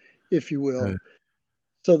good, if you will. Good.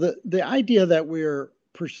 So the idea that we're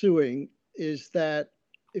pursuing is that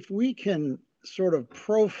if we can sort of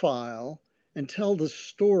profile and tell the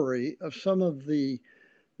story of some of the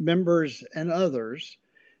members and others,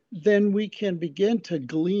 then we can begin to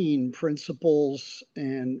glean principles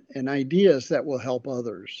and ideas that will help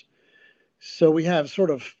others. So we have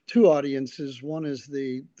sort of two audiences. One is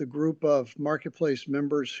the group of marketplace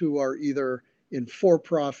members who are either in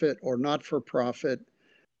for-profit or not-for-profit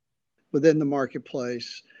within the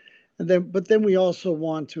marketplace. But then we also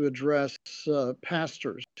want to address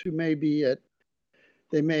pastors who may be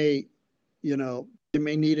they may, they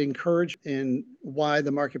may need encouragement in why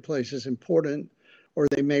the marketplace is important, or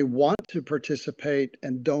they may want to participate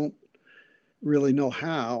and don't really know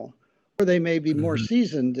how, or they may be more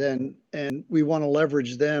seasoned and we want to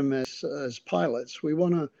leverage them as pilots. We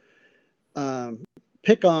want to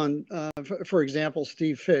pick on, for example,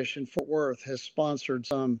 Steve Fish in Fort Worth has sponsored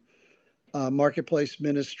some marketplace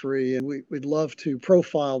ministry, and we'd love to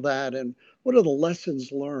profile that. And what are the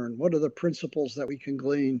lessons learned? What are the principles that we can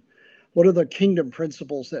glean? What are the kingdom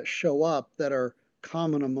principles that show up that are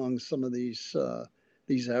common among some of these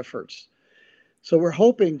efforts? So we're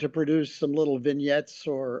hoping to produce some little vignettes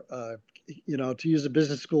or, to use a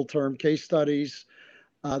business school term, case studies.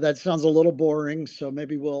 That sounds a little boring, so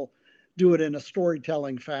maybe we'll do it in a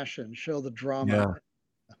storytelling fashion, show the drama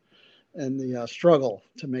and the struggle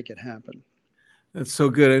to make it happen. That's so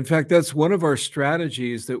good. In fact, that's one of our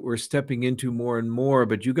strategies that we're stepping into more and more,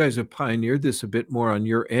 but you guys have pioneered this a bit more on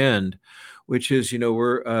your end, which is,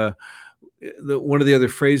 we're one of the other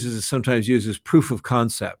phrases is sometimes used as proof of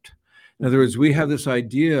concept. In other words, we have this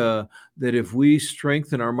idea that if we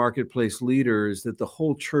strengthen our marketplace leaders, that the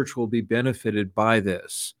whole church will be benefited by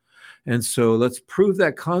this. And so let's prove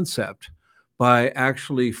that concept by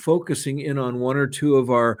actually focusing in on one or two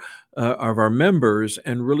of our of our members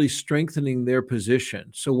and really strengthening their position.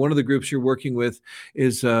 So one of the groups you're working with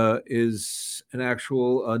is an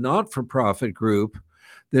actual not-for-profit group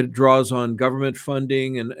that draws on government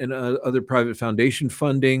funding and other private foundation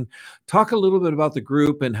funding. Talk a little bit about the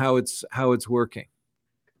group and how it's working.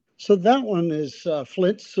 So that one is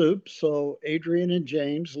Flint Soup. So Adrian and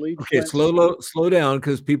James lead Okay, Flint Soup. slow down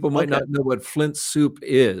because people might Okay. not know what Flint Soup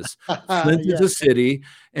is. Flint is Yeah. a city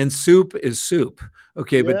and soup is soup.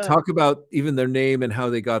 Okay, but Yeah. talk about even their name and how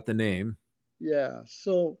they got the name. Yeah.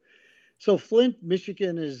 So Flint,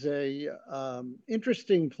 Michigan is a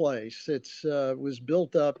interesting place. It's was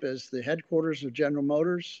built up as the headquarters of General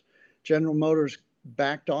Motors. General Motors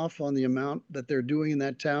backed off on the amount that they're doing in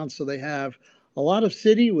that town, so they have a lot of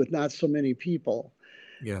city with not so many people.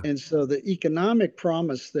 Yeah. And so the economic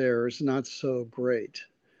promise there is not so great.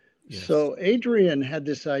 Yes. So Adrian had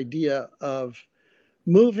this idea of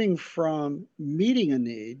moving from meeting a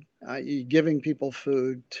need, i.e., giving people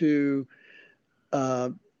food,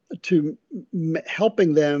 uh, to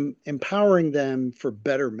helping them, empowering them for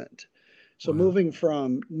betterment. So Wow. moving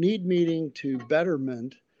from need meeting to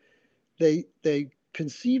betterment, they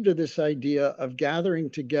conceived of this idea of gathering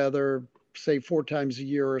together, say 4 times a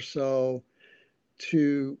year or so,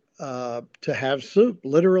 to have soup,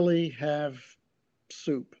 literally have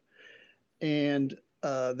soup, and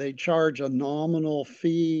they charge a nominal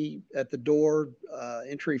fee at the door,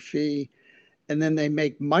 entry fee, and then they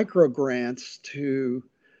make micro grants to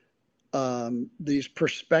these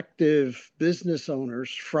prospective business owners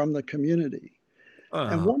from the community.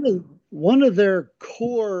 And Uh, one of their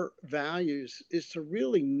core values is to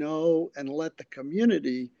really know and let the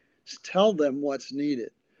community tell them what's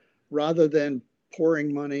needed, rather than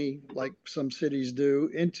pouring money like some cities do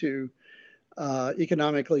into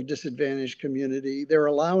economically disadvantaged community. They're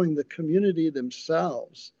allowing the community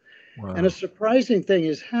themselves. And a wow. surprising thing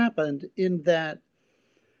has happened in that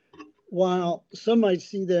while some might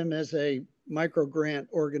see them as a micro grant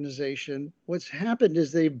organization, what's happened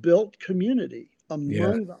is they've built community Yeah.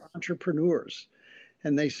 among the entrepreneurs,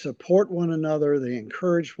 and they support one another, they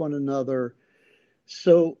encourage one another.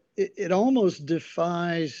 So it almost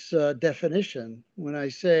defies definition. When I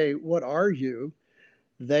say, "What are you?"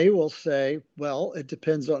 they will say, "Well, it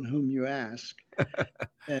depends on whom you ask."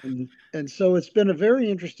 And so it's been a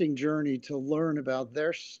very interesting journey to learn about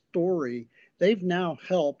their story. They've now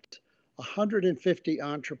helped 150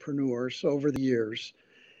 entrepreneurs over the years,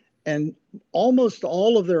 and almost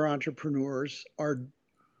all of their entrepreneurs are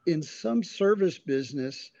in some service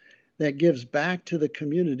business that gives back to the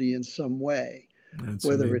community in some way, That's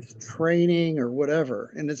whether amazing. it's training or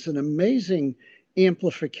whatever. And it's an amazing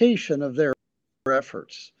amplification of their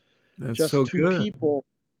efforts. That's Just so two good. people,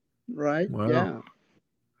 right? Wow. Yeah.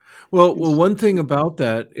 Well, It's, one thing about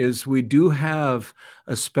that is we do have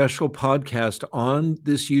a special podcast on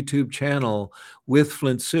this YouTube channel with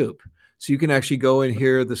Flint Soup. So you can actually go and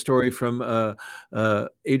hear the story from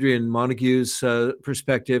Adrienne Montague's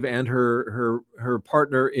perspective and her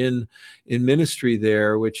partner in ministry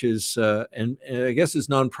there, which is and I guess is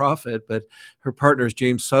nonprofit, but her partner is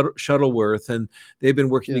James Shuttleworth, and they've been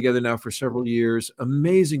working yeah. together now for several years.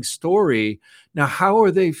 Amazing story. Now, how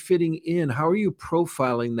are they fitting in? How are you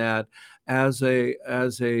profiling that as a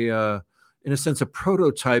in a sense a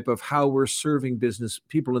prototype of how we're serving business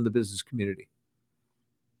people in the business community?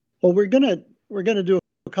 Well, we're gonna do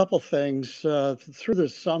a couple things through the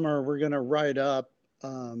summer. We're gonna write up.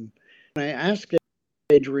 And I asked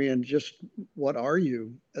Adrian, just what are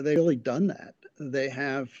you? They really done that. They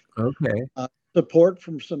have Okay. uh, support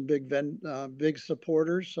from some big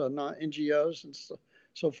supporters, not NGOs and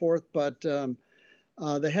so forth, but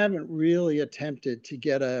they haven't really attempted to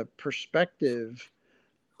get a perspective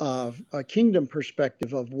of a kingdom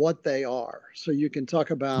perspective of what they are. So you can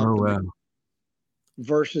talk about Oh the wow.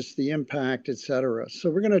 versus the impact, et cetera. So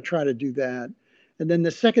we're going to try to do that. And then the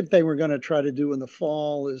second thing we're going to try to do in the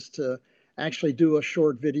fall is to actually do a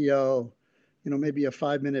short video, maybe a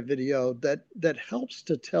 5-minute video that helps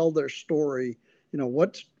to tell their story.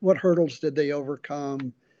 What hurdles did they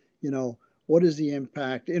overcome? What is the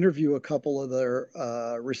impact? Interview a couple of their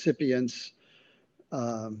recipients,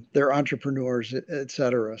 their entrepreneurs, et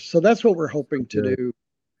cetera. So that's what we're hoping to Good. do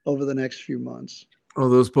over the next few months. Oh,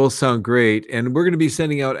 those both sound great. And we're going to be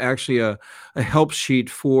sending out actually a help sheet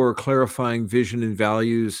for clarifying vision and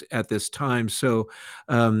values at this time. So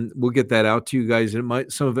we'll get that out to you guys.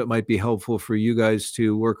 Some of it might be helpful for you guys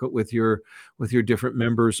to work with your different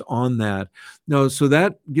members on that. No, so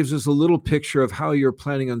that gives us a little picture of how you're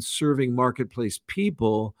planning on serving marketplace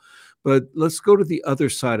people. But let's go to the other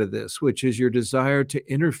side of this, which is your desire to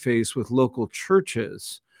interface with local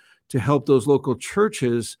churches. to help those local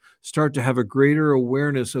churches start to have a greater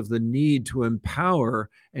awareness of the need to empower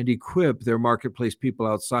and equip their marketplace people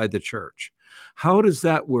outside the church. How does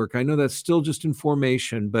that work? I know that's still just in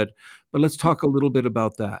formation, but let's talk a little bit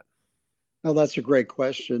about that. No, that's a great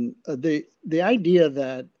question. The idea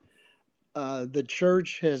that the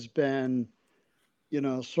church has been,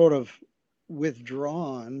 sort of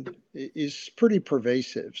withdrawn is pretty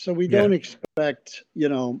pervasive. So we Yeah. don't expect,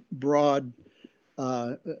 broad,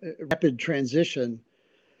 rapid transition,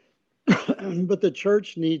 but the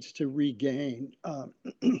church needs to regain,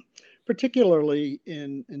 particularly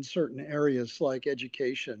in certain areas like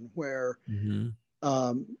education, where Hmm.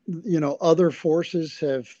 other forces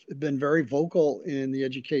have been very vocal in the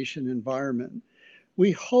education environment.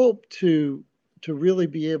 We hope to really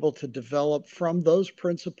be able to develop from those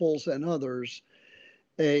principles and others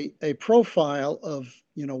a profile of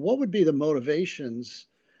what would be the motivations,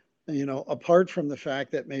 apart from the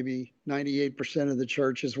fact that maybe 98% of the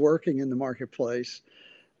church is working in the marketplace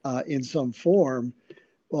in some form.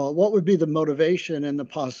 Well, what would be the motivation and the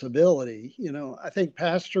possibility? I think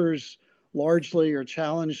pastors largely are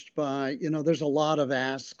challenged by, there's a lot of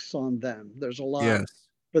asks on them. There's a lot Yes.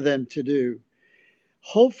 for them to do.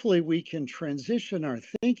 Hopefully, we can transition our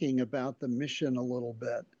thinking about the mission a little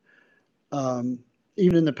bit. Um,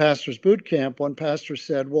 Even in the pastor's boot camp, one pastor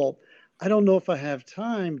said, "Well, I don't know if I have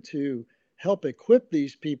time to help equip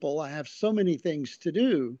these people. I have so many things to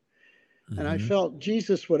do." And I Hmm. felt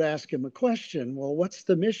Jesus would ask him a question. Well, what's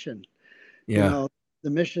the mission? You Yeah. know, the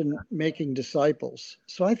mission making disciples.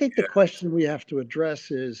 So I think the question we have to address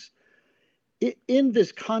is, in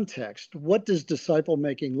this context, what does disciple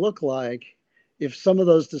making look like if some of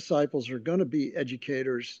those disciples are going to be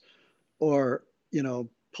educators or,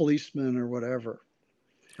 policemen or whatever?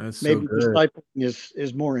 That's so Maybe good. discipling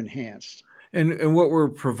is more enhanced. And what we're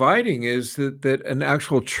providing is that an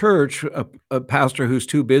actual church, a pastor who's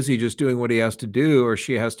too busy just doing what he has to do or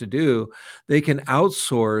she has to do, they can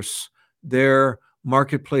outsource their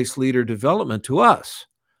marketplace leader development to us.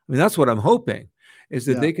 I mean, that's what I'm hoping, is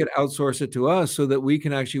that Yeah, they could outsource it to us so that we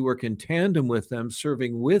can actually work in tandem with them,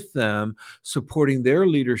 serving with them, supporting their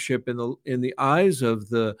leadership in the eyes of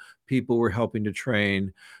the people we're helping to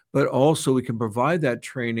train. But also we can provide that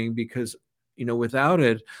training because without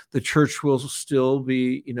it, the church will still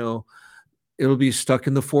be, it'll be stuck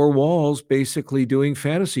in the four walls, basically doing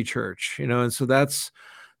fantasy church, and so that's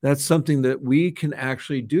something that we can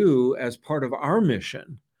actually do as part of our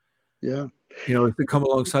mission, yeah, is to come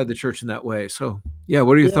alongside the church in that way. So, yeah,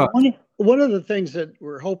 what are your yeah. thoughts? One of the things that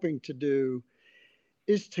we're hoping to do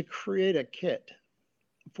is to create a kit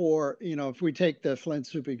for, if we take the Flint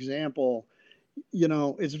Soup example,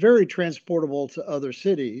 it's very transportable to other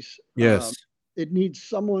cities. Yes. It needs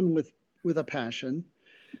someone with a passion.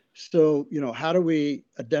 So, how do we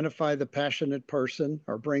identify the passionate person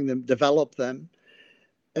or bring them, develop them?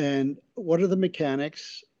 And what are the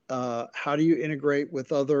mechanics? How do you integrate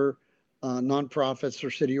with other nonprofits or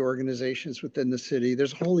city organizations within the city?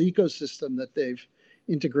 There's a whole ecosystem that they've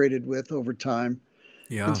integrated with over time.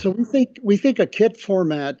 And Yeah. so we think a kit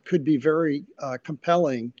format could be very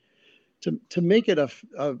compelling to make it a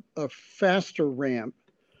faster ramp.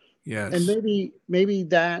 And Yes. maybe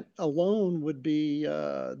that alone would be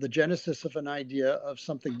the genesis of an idea of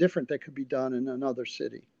something different that could be done in another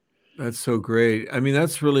city. That's so great. I mean,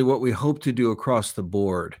 that's really what we hope to do across the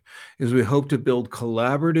board is we hope to build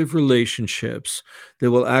collaborative relationships that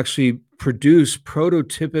will actually produce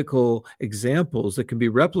prototypical examples that can be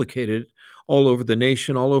replicated all over the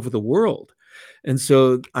nation, all over the world. And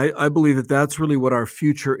so I believe that that's really what our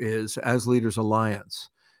future is as Leaders Alliance,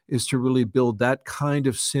 is to really build that kind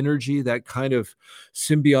of synergy, that kind of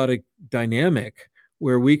symbiotic dynamic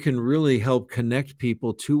where we can really help connect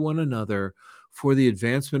people to one another for the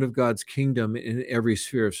advancement of God's kingdom in every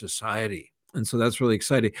sphere of society. And so that's really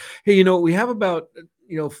exciting. Hey, we have about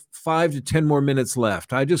 5 to 10 more minutes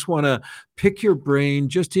left. I just want to pick your brain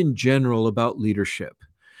just in general about leadership.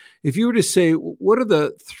 If you were to say, what are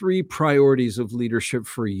the three priorities of leadership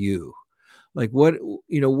for you? Like what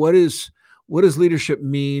does leadership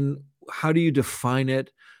mean? How do you define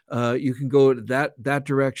it? You can go that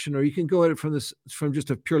direction, or you can go at it from just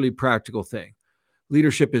a purely practical thing.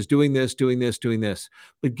 Leadership is doing this, doing this, doing this.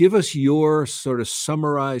 But give us your sort of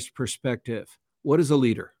summarized perspective. What is a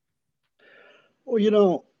leader?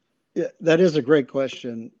 Well, yeah, that is a great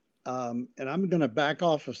question. And I'm going to back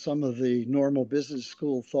off of some of the normal business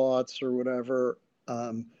school thoughts or whatever.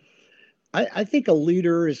 Um, I think a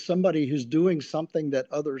leader is somebody who's doing something that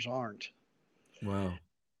others aren't. Wow.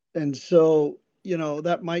 And so,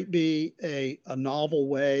 that might be a novel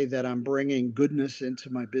way that I'm bringing goodness into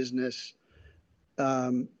my business.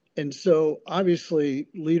 And so obviously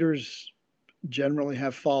leaders generally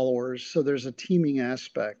have followers, so there's a teaming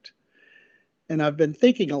aspect. And I've been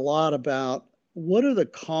thinking a lot about what are the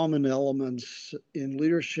common elements in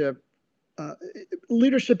leadership. uh,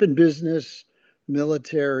 Leadership in business,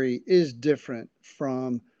 military is different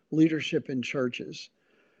from leadership in churches.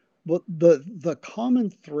 But the common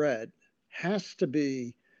thread has to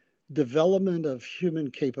be development of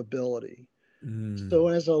human capability. So,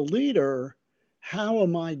 Mm, as a leader, how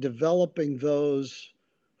am I developing those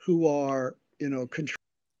who are,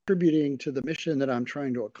 contributing to the mission that I'm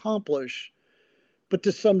trying to accomplish? But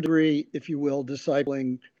to some degree, if you will,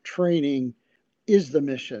 discipling, training is the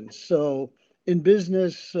mission. So, in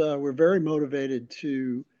business, we're very motivated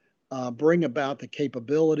to bring about the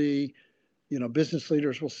capability. Business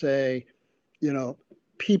leaders will say, you know,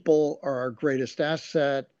 people are our greatest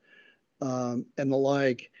asset, and the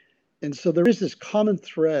like. And so there is this common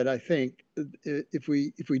thread, I think, if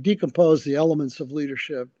we decompose the elements of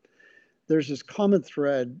leadership, there's this common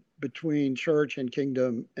thread between church and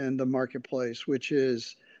kingdom and the marketplace, which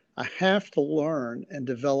is I have to learn and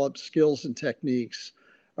develop skills and techniques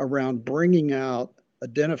around bringing out,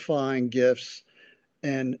 identifying gifts,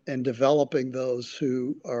 and developing those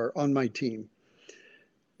who are on my team.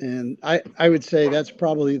 And I would say that's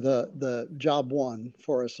probably the job one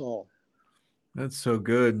for us all. that's so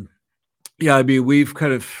good. Yeah, I mean, we've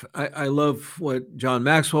kind of, I love what John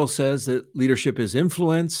Maxwell says that leadership is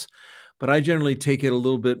influence, but I generally take it a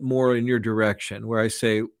little bit more in your direction, where I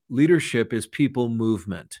say leadership is people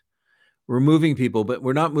movement. We're moving people, but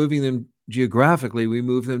we're not moving them geographically, we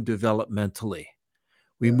move them developmentally.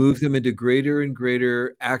 We Yeah. move them into greater and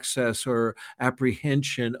greater access or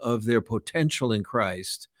apprehension of their potential in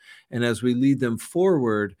Christ. And as we lead them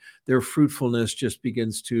forward, their fruitfulness just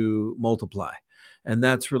begins to multiply. And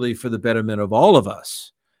that's really for the betterment of all of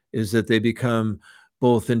us, is that they become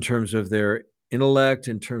both in terms of their intellect,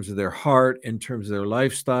 in terms of their heart, in terms of their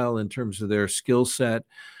lifestyle, in terms of their skill set.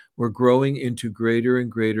 We're growing into greater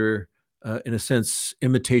and greater, in a sense,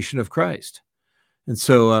 imitation of Christ. And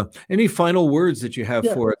so, any final words that you have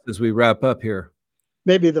Yeah. for us as we wrap up here?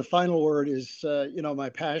 Maybe the final word is, my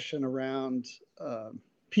passion around uh,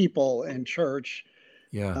 people and church.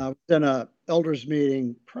 Yeah. In a elders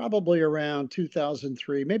meeting, probably around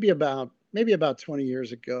 2003, maybe about 20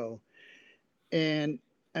 years ago, and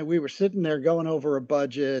we were sitting there going over a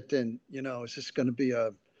budget, and is this going to be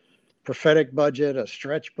a prophetic budget, a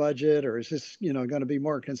stretch budget, or is this going to be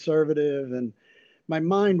more conservative? And my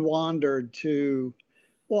mind wandered to,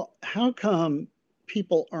 well, how come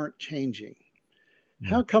people aren't changing?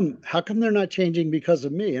 Mm. How come they're not changing because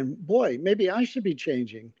of me? And boy, maybe I should be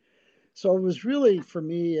changing. So it was really for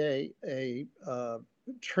me a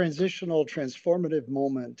transitional, transformative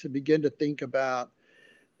moment to begin to think about,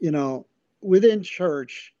 you know, within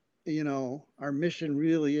church, our mission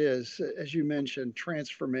really is, as you mentioned,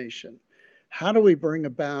 transformation. How do we bring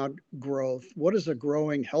about growth? What does a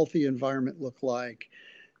growing, healthy environment look like?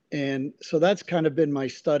 And so that's kind of been my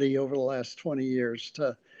study over the last 20 years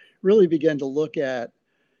to really begin to look at,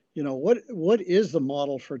 what is the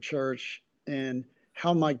model for church and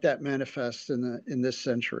how might that manifest in this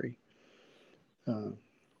century? Uh,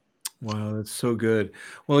 Wow, that's so good.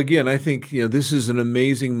 Well, again, I think, this is an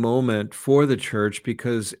amazing moment for the church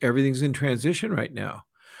because everything's in transition right now.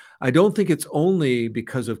 I don't think it's only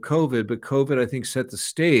because of COVID, but COVID, I think, set the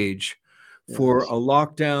stage for yes, a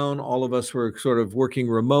lockdown. All of us were sort of working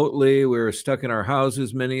remotely. We were stuck in our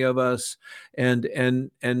houses, many of us. And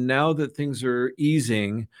now that things are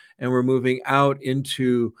easing and we're moving out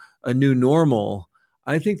into a new normal,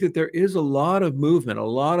 I think that there is a lot of movement, a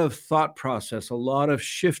lot of thought process, a lot of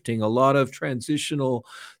shifting, a lot of transitional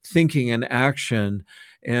thinking and action.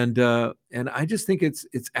 And I just think it's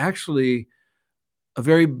actually a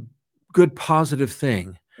very good positive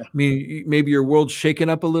thing. yeah, I mean, maybe your world's shaken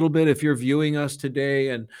up a little bit if you're viewing us today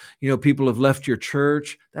and people have left your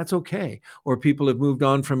church, that's okay. Or people have moved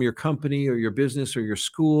on from your company or your business or your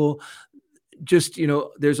school. Just,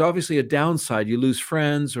 there's obviously a downside. You lose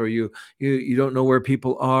friends or you don't know where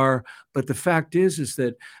people are. But the fact is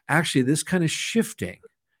that actually this kind of shifting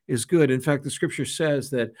is good. In fact, the scripture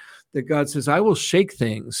says that God says, I will shake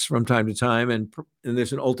things from time to time, and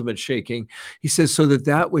there's an ultimate shaking. He says, so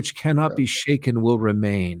that which cannot yeah. be shaken will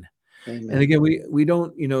remain. And Amen. again, we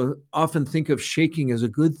don't, often think of shaking as a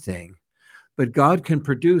good thing, but God can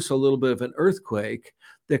produce a little bit of an earthquake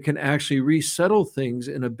that can actually resettle things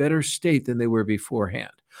in a better state than they were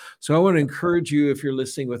beforehand. So I want to encourage you, if you're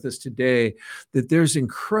listening with us today, that there's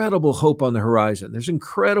incredible hope on the horizon. There's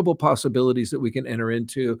incredible possibilities that we can enter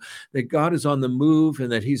into, that God is on the move,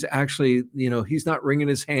 and that he's actually, he's not wringing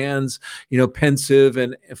his hands, pensive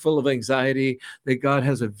and full of anxiety, that God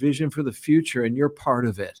has a vision for the future and you're part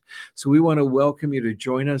of it. So we want to welcome you to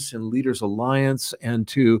join us in Leaders Alliance and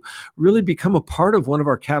to really become a part of one of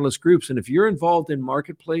our Catalyst groups. And if you're involved in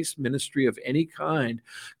marketplace ministry of any kind,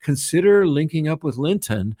 consider linking up with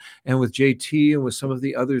Linton and with JT and with some of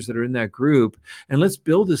the others that are in that group. And let's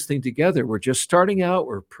build this thing together. We're just starting out.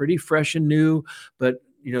 We're pretty fresh and new, but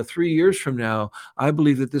 3 years from now, I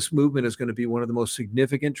believe that this movement is going to be one of the most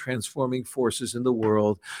significant transforming forces in the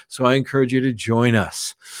world. So I encourage you to join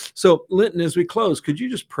us. So Linton, as we close, could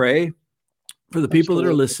you just pray for the people that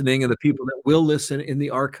are listening and the people that will listen in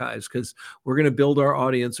the archives, because we're going to build our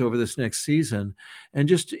audience over this next season, and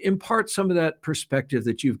just impart some of that perspective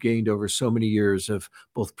that you've gained over so many years of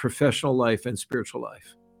both professional life and spiritual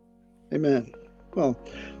life. Amen. Well,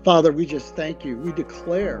 Father, we just thank you. We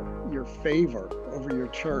declare your favor over your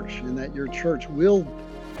church, and that your church will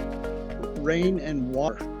reign and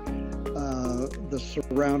water the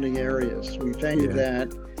surrounding areas. We thank you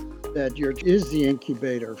that your church is the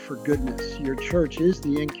incubator for goodness. Your church is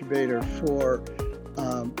the incubator for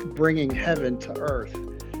bringing heaven to earth.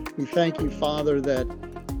 We thank you, Father, that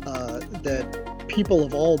people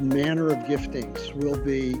of all manner of giftings will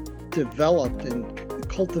be developed and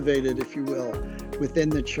cultivated, if you will, within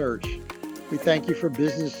the church. We thank you for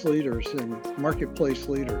business leaders and marketplace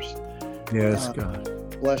leaders. Yes,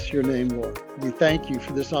 God. Bless your name, Lord. We thank you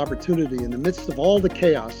for this opportunity in the midst of all the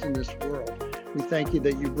chaos in this world. We thank you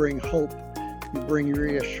that you bring hope, you bring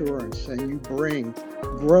reassurance, and you bring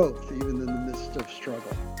growth even in the midst of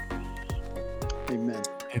struggle. Amen.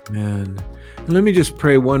 Amen. And let me just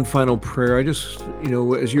pray one final prayer. I just,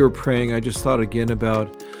 as you were praying, I just thought again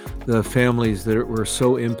about the families that were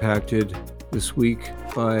so impacted this week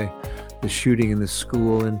by the shooting in the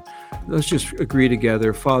school. And let's just agree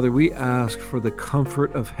together. Father, we ask for the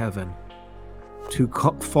comfort of heaven to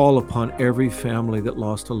fall upon every family that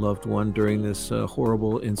lost a loved one during this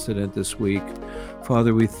horrible incident this week.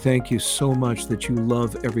 Father, we thank you so much that you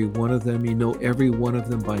love every one of them. You know every one of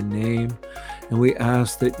them by name. And we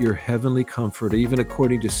ask that your heavenly comfort, even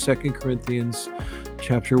according to 2 Corinthians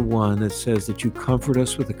chapter 1, that says that you comfort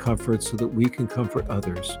us with the comfort so that we can comfort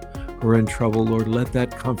others who are in trouble. Lord, let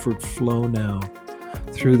that comfort flow now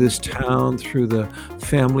through this town, through the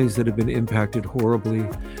families that have been impacted horribly,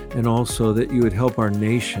 and also that you would help our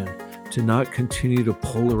nation to not continue to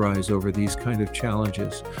polarize over these kind of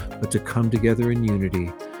challenges, but to come together in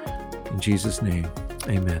unity. In Jesus' name,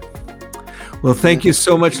 amen. Well, thank you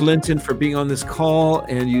so much, Linton, for being on this call,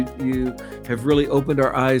 and you have really opened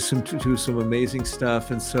our eyes to some amazing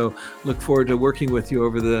stuff, and so look forward to working with you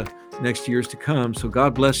over the next years to come. So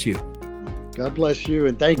God bless you. God bless you,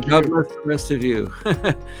 and thank you. God bless the rest of you.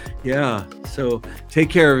 Yeah. So take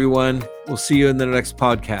care, everyone. We'll see you in the next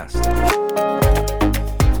podcast.